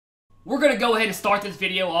We're gonna go ahead and start this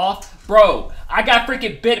video off. Bro, I got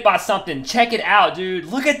freaking bit by something. Check it out, dude.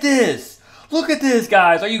 Look at this. Look at this,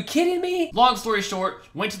 guys. Are you kidding me? Long story short,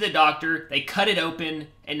 went to the doctor, they cut it open,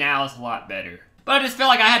 and now it's a lot better. But I just felt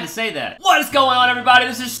like I had to say that. What is going on, everybody?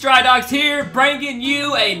 This is Stridox here, bringing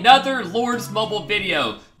you another Lords Mobile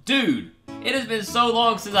video. Dude, it has been so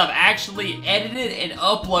long since I've actually edited and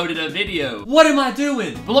uploaded a video. What am I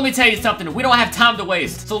doing? But let me tell you something, we don't have time to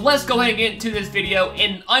waste. So let's go ahead and get into this video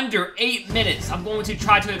in under 8 minutes. I'm going to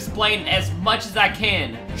try to explain as much as I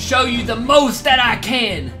can. Show you the most that I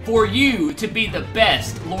can for you to be the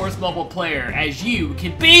best Lords Mobile player as you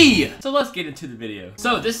can be. So let's get into the video.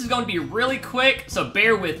 So this is going to be really quick, so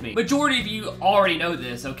bear with me. Majority of you already know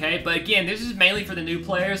this, okay? But again, this is mainly for the new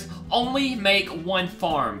players. Only make one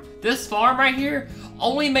farm. This farm right here,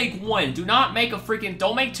 only make one. Do not make a freaking,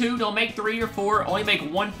 don't make two, don't make 3 or 4. Only make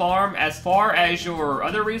one farm. As far as your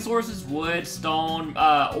other resources, wood, stone,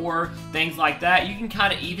 ore, things like that, you can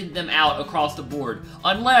kind of even them out across the board.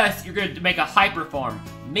 Unless you're going to make a hyper farm.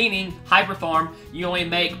 Meaning, hyper farm, you only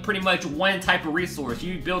make pretty much one type of resource.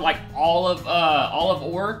 You build like all of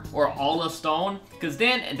ore or all of stone. Because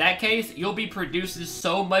then, in that case, you'll be producing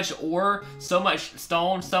so much ore, so much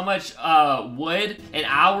stone, so much wood an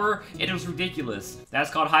hour. It was ridiculous. That's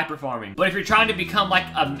called hyper farming. But if you're trying to become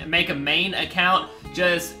like make a main account,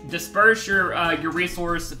 just disperse your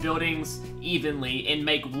resource buildings evenly and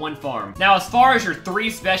make one farm. Now, as far as your 3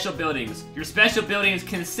 special buildings, your special buildings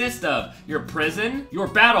consist of your prison, your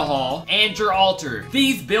battle hall, and your altar.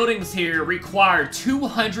 These buildings here require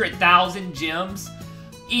 200,000 gems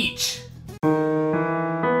each.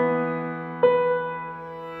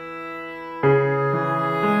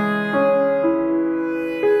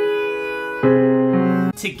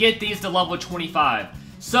 To get these to level 25.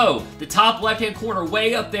 So, the top left-hand corner,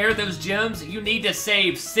 way up there, those gems, you need to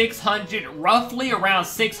save 600, roughly around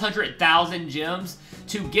 600,000 gems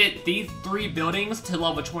to get these 3 buildings to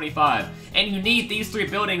level 25. And you need these 3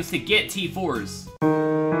 buildings to get T4s.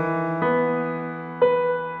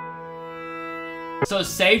 So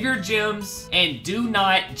save your gems and do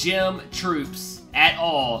not gem troops at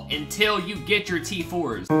all until you get your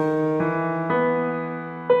T4s.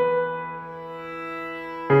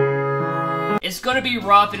 It's gonna be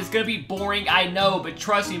rough and it's gonna be boring, I know, but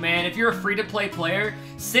trust me, man, if you're a free-to-play player,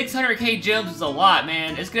 600k gems is a lot,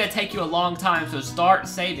 man. It's gonna take you a long time, so start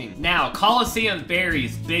saving. Now, Coliseum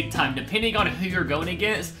varies big time, depending on who you're going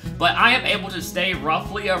against, but I am able to stay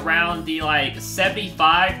roughly around the, like,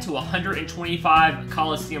 75 to 125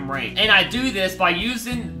 Coliseum rank. And I do this by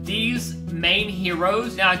using these main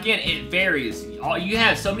heroes. Now, again, it varies. You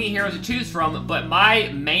have so many heroes to choose from, but my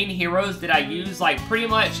main heroes that I use, like, pretty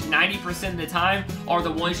much 90% of the time are the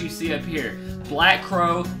ones you see up here. Black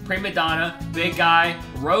Crow, Prima Donna, Big Guy,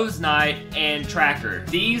 Rose Knight, and Tracker.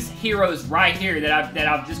 These heroes right here that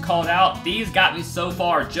I've just called out, these got me so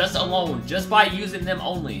far just alone, just by using them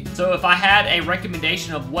only. So if I had a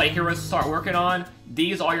recommendation of what heroes to start working on,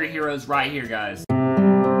 these are your heroes right here, guys.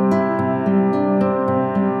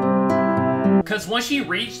 Because once you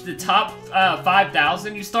reach the top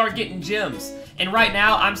 5,000, you start getting gems. And right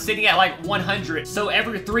now, I'm sitting at like 100. So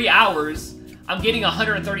every 3 hours, I'm getting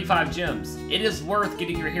 135 gems. It is worth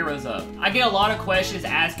getting your heroes up. I get a lot of questions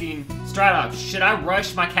asking, Stridox, should I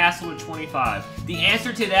rush my castle to 25? The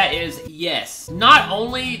answer to that is yes. Not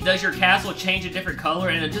only does your castle change a different color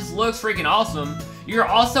and it just looks freaking awesome, you're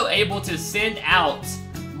also able to send out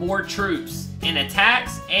more troops in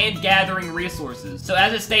attacks and gathering resources. So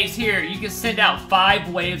as it states here, you can send out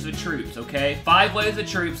 5 waves of troops, okay? 5 waves of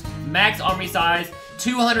troops, max army size,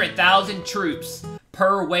 200,000 troops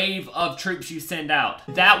per wave of troops you send out.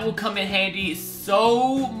 That will come in handy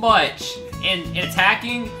so much in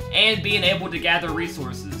attacking and being able to gather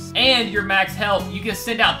resources. And your max help, you can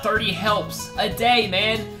send out 30 helps a day,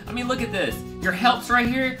 man. I mean, look at this. Your helps right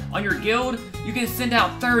here on your guild, you can send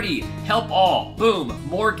out 30. Help all. Boom.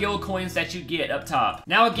 More guild coins that you get up top.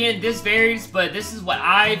 Now again, this varies, but this is what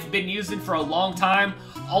I've been using for a long time.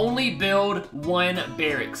 Only build 1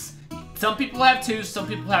 barracks. Some people have 2, some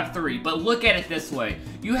people have 3, but look at it this way.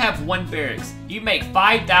 You have 1 barracks. You make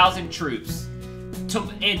 5,000 troops.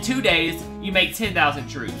 In 2 days, you make 10,000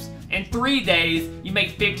 troops. In 3 days, you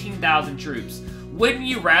make 15,000 troops. Wouldn't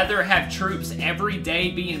you rather have troops every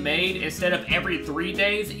day being made instead of every 3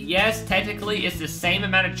 days? Yes, technically it's the same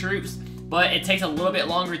amount of troops, but it takes a little bit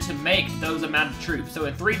longer to make those amount of troops. So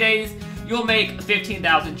in 3 days, you'll make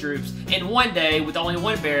 15,000 troops. In 1 day, with only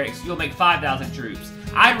 1 barracks, you'll make 5,000 troops.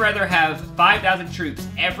 I'd rather have 5,000 troops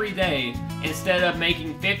every day instead of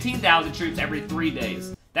making 15,000 troops every 3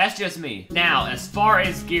 days. That's just me. Now, as far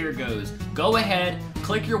as gear goes, go ahead,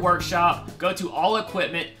 click your workshop, go to all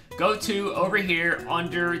equipment, go to over here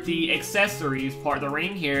under the accessories part of the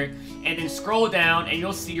ring here, and then scroll down and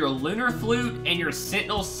you'll see your lunar flute and your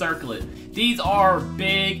sentinel circlet. These are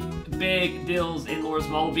big deals in Lords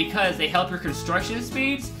Mobile because they help your construction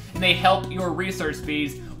speeds and they help your research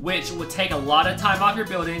speeds, which will take a lot of time off your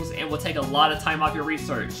buildings and will take a lot of time off your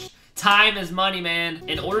research. Time is money, man.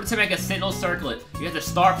 In order to make a sentinel circlet, you have to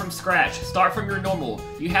start from scratch. Start from your normal.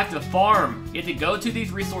 You have to farm. You have to go to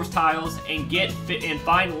these resource tiles and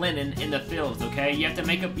find linen in the fields, okay? You have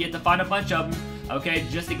to find a bunch of them, okay,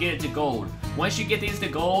 just to get it to gold. Once you get these to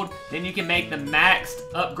gold, then you can make the maxed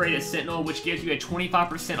upgraded sentinel, which gives you a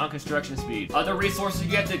 25% on construction speed. Other resources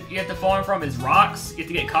you have to farm from is rocks. You have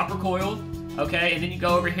to get copper coil. Okay, and then you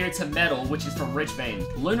go over here to metal, which is from rich veins.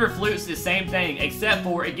 Lunar flute's the same thing, except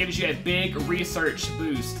for it gives you a big research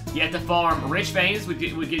boost. You have to farm rich veins, which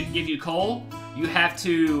give you coal. You have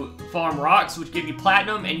to farm rocks, which give you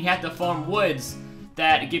platinum, and you have to farm woods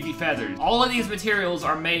that give you feathers. All of these materials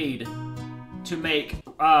are made to make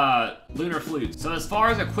lunar flutes. So as far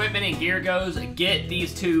as equipment and gear goes, get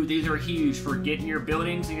these two. These are huge for getting your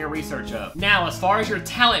buildings and your research up. Now, as far as your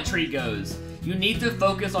talent tree goes, you need to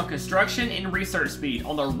focus on construction and research speed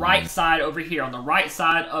on the right side over here, on the right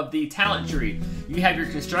side of the talent tree. You have your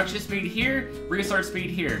construction speed here, research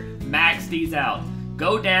speed here. Max these out.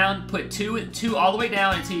 Go down, put two all the way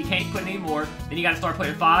down until you can't put any more. Then you gotta start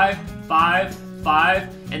putting 5, 5, 5,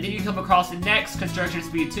 and then you come across the next construction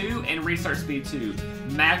speed 2 and research speed 2.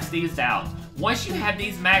 Max these out. Once you have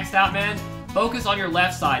these maxed out, man, focus on your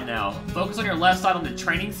left side now. Focus on your left side on the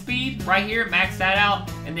training speed right here. Max that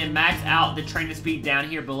out, and then max out the training speed down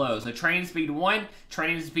here below. So training speed 1,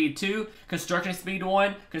 training speed 2, construction speed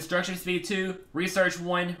 1, construction speed 2, research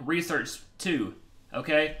 1, research 2.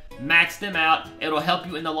 Okay? Max them out. It'll help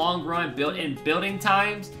you in the long run. Building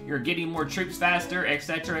times, you're getting more troops faster,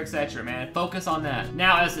 etc., man. Focus on that.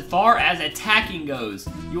 Now, as far as attacking goes,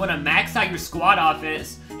 you want to max out your squad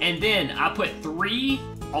offense, and then I put 3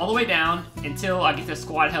 all the way down until I get to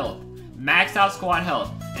squad health. Max out squad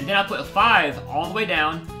health. And then I put 5 all the way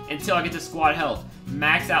down until I get to squad health.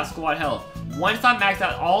 Max out squad health. Once I max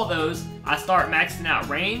out all those, I start maxing out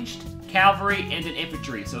ranged, cavalry, and then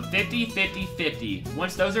infantry. So 50, 50, 50.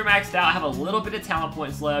 Once those are maxed out, I have a little bit of talent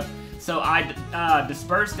points left. So I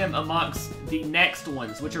disperse them amongst the next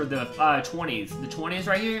ones, which are the 20s. The 20s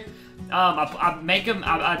right here.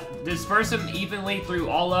 I disperse them evenly through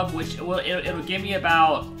all of them, which it'll give me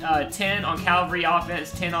about 10 on cavalry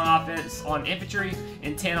offense, 10 on offense on infantry,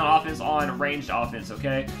 and 10 on offense on ranged offense,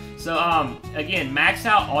 okay? So, again, max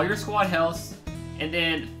out all your squad healths, and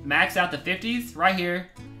then max out the 50s right here,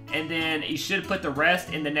 and then you should put the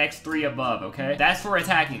rest in the next 3 above, okay? That's for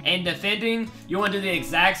attacking. And defending, you want to do the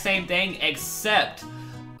exact same thing, except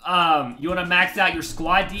you want to max out your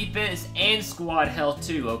squad defense and squad health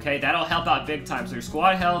too, okay? That'll help out big time. So your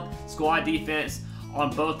squad health, squad defense on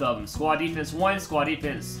both of them. Squad defense 1, squad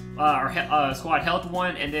defense, squad health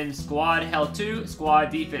 1, and then squad health 2, squad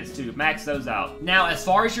defense 2. Max those out. Now, as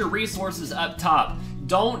far as your resources up top,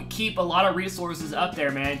 don't keep a lot of resources up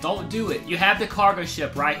there, man. Don't do it. You have the cargo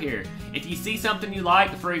ship right here. If you see something you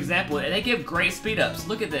like, for example, they give great speed ups.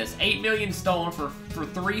 Look at this, 8 million stone for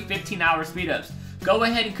 3 15-hour speed ups. Go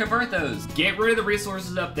ahead and convert those. Get rid of the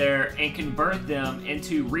resources up there and convert them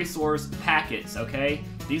into resource packets, okay?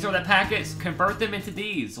 These are the packets, convert them into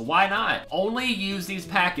these. Why not? Only use these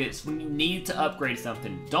packets when you need to upgrade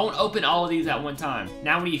something. Don't open all of these at one time.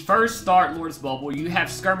 Now, when you first start Lord's Mobile, you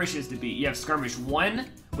have skirmishes to beat. You have skirmish 1,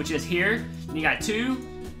 which is here. Then you got 2,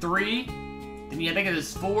 3, then you think it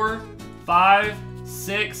is 4, 5,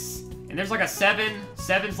 6, and there's like a 7.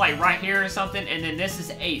 7's like right here or something, and then this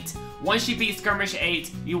is 8. Once you beat Skirmish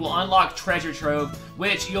 8, you will unlock Treasure Trove,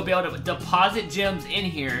 which you'll be able to deposit gems in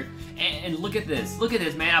here. And look at this. Look at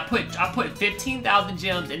this, man. I put 15,000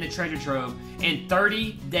 gems in the Treasure Trove. In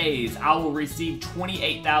 30 days, I will receive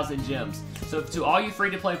 28,000 gems. So to all you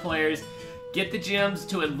free-to-play players, get the gems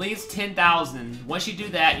to at least 10,000. Once you do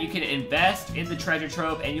that, you can invest in the Treasure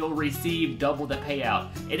Trove and you'll receive double the payout.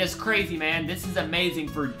 It is crazy, man. This is amazing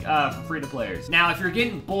for free-to-players. Now, if you're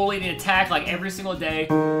getting bullied and attacked like every single day,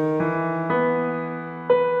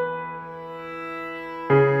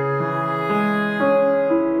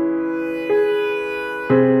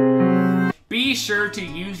 be sure to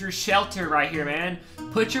use your shelter right here, man.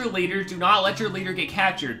 Put your leader, do not let your leader get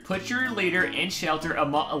captured. Put your leader in shelter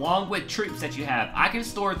along with troops that you have. I can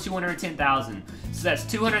store 210,000, so that's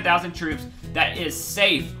 200,000 troops that is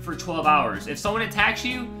safe for 12 hours. If someone attacks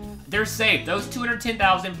you, they're safe. Those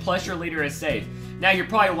 210,000 plus your leader is safe. Now you're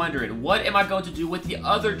probably wondering, what am I going to do with the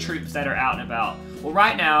other troops that are out and about? Well,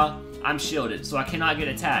 right now, I'm shielded, so I cannot get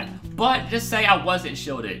attacked. But just say I wasn't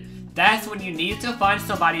shielded. That's when you need to find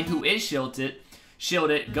somebody who is shielded,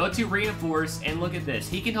 go to reinforce, and look at this.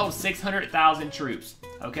 He can hold 600,000 troops.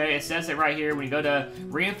 Okay, it says it right here. When you go to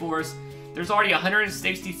reinforce, there's already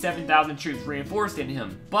 167,000 troops reinforced in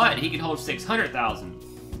him, but he can hold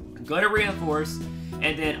 600,000. Go to reinforce,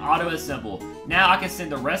 and then auto assemble. Now I can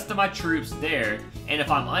send the rest of my troops there, and if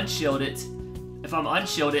I'm unshielded,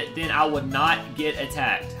 then I would not get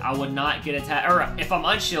attacked. Or if I'm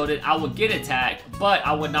unshielded, I would get attacked, but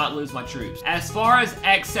I would not lose my troops. As far as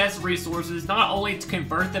excess resources, not only to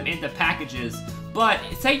convert them into packages, but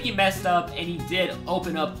say you messed up and you did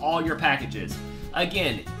open up all your packages.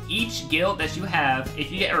 Again, each guild that you have, each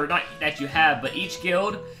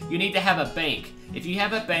guild, you need to have a bank. If you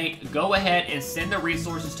have a bank, go ahead and send the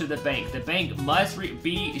resources to the bank. The bank must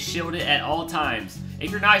be shielded at all times.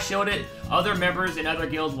 If you're not shielded, other members in other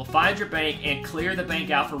guilds will find your bank and clear the bank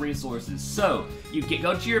out for resources. So,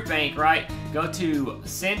 go to your bank, right? Go to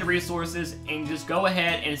send resources and just go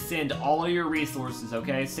ahead and send all of your resources,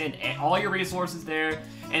 okay? Send all your resources there,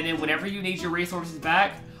 and then whenever you need your resources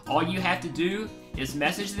back, all you have to do is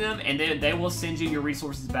message them, and then they will send you your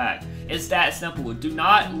resources back. It's that simple. Do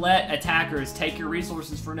not let attackers take your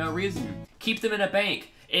resources for no reason. Keep them in a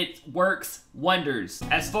bank. It works wonders.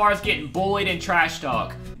 As far as getting bullied and trash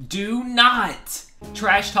talk, do not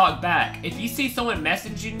trash talk back. If you see someone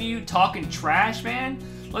messaging you talking trash, man,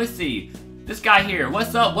 let's see. This guy here,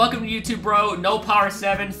 what's up? Welcome to YouTube, bro. No Power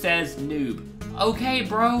 7 says noob. Okay,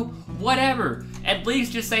 bro, whatever. At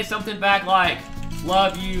least just say something back like,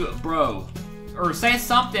 love you, bro. Or say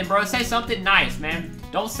something, bro. Say something nice, man.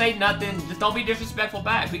 Don't say nothing. Just don't be disrespectful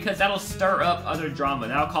back, because that'll stir up other drama.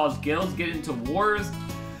 That'll cause guilds get into wars.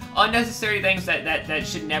 Unnecessary things that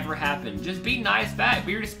should never happen. Just be nice back.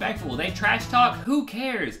 Be respectful. They trash talk. Who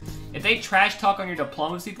cares? If they trash talk on your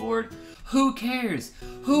diplomacy board, who cares?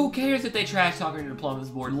 Who cares if they trash talk on your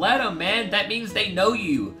diplomacy board? Let them, man. That means they know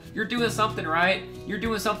you. You're doing something right. You're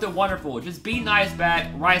doing something wonderful. Just be nice back.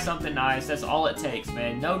 Write something nice. That's all it takes,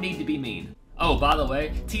 man. No need to be mean. Oh, by the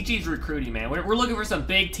way, TG's recruiting, man. We're looking for some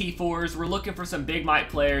big T4s. We're looking for some big mic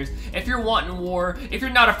players. If you're wanting war, if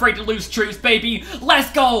you're not afraid to lose troops, baby,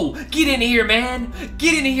 let's go. Get in here, man.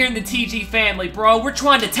 Get in here in the TG family, bro. We're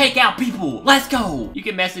trying to take out people. Let's go. You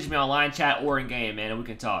can message me online chat or in game, man, and we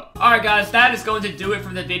can talk. All right, guys, that is going to do it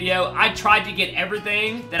for the video. I tried to get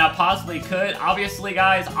everything that I possibly could. Obviously,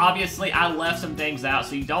 guys, I left some things out,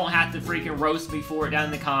 so you don't have to freaking roast me for it down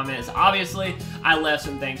in the comments. Obviously, I left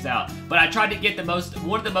some things out, but I tried to get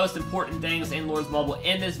one of the most important things in Lords Mobile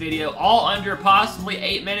in this video, all under possibly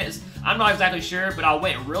 8 minutes. I'm not exactly sure, but I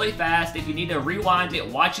went really fast. If you need to rewind it,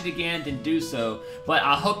 watch it again, then do so. But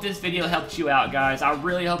I hope this video helped you out, guys. I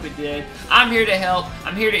really hope it did. I'm here to help.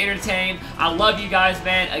 I'm here to entertain. I love you guys,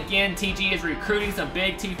 man. Again, TG is recruiting some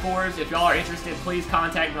big T4s. If y'all are interested, please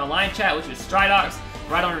contact me on line chat, which is Stridox,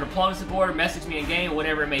 right on your diplomacy board. Message me in game,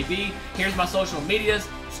 whatever it may be. Here's my social medias.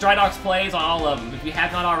 Stridox plays on all of them. If you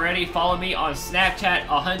have not already, follow me on Snapchat,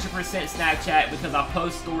 100% Snapchat, because I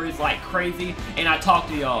post stories like crazy and I talk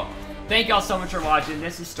to y'all. Thank y'all so much for watching.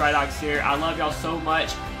 This is Stridox here. I love y'all so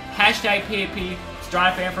much. Hashtag PvP,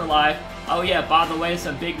 Stride Fan for life. Oh yeah, by the way,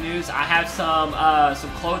 some big news. I have some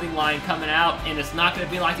clothing line coming out, and it's not going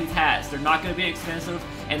to be like these hats. They're not going to be expensive,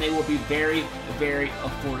 and they will be very, very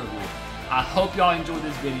affordable. I hope y'all enjoyed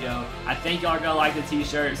this video. I think y'all are gonna like the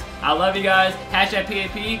t-shirts. I love you guys. Hashtag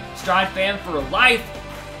PvP, Stride Fan for life.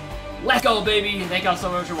 Let's go, baby. Thank y'all so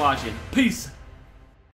much for watching. Peace.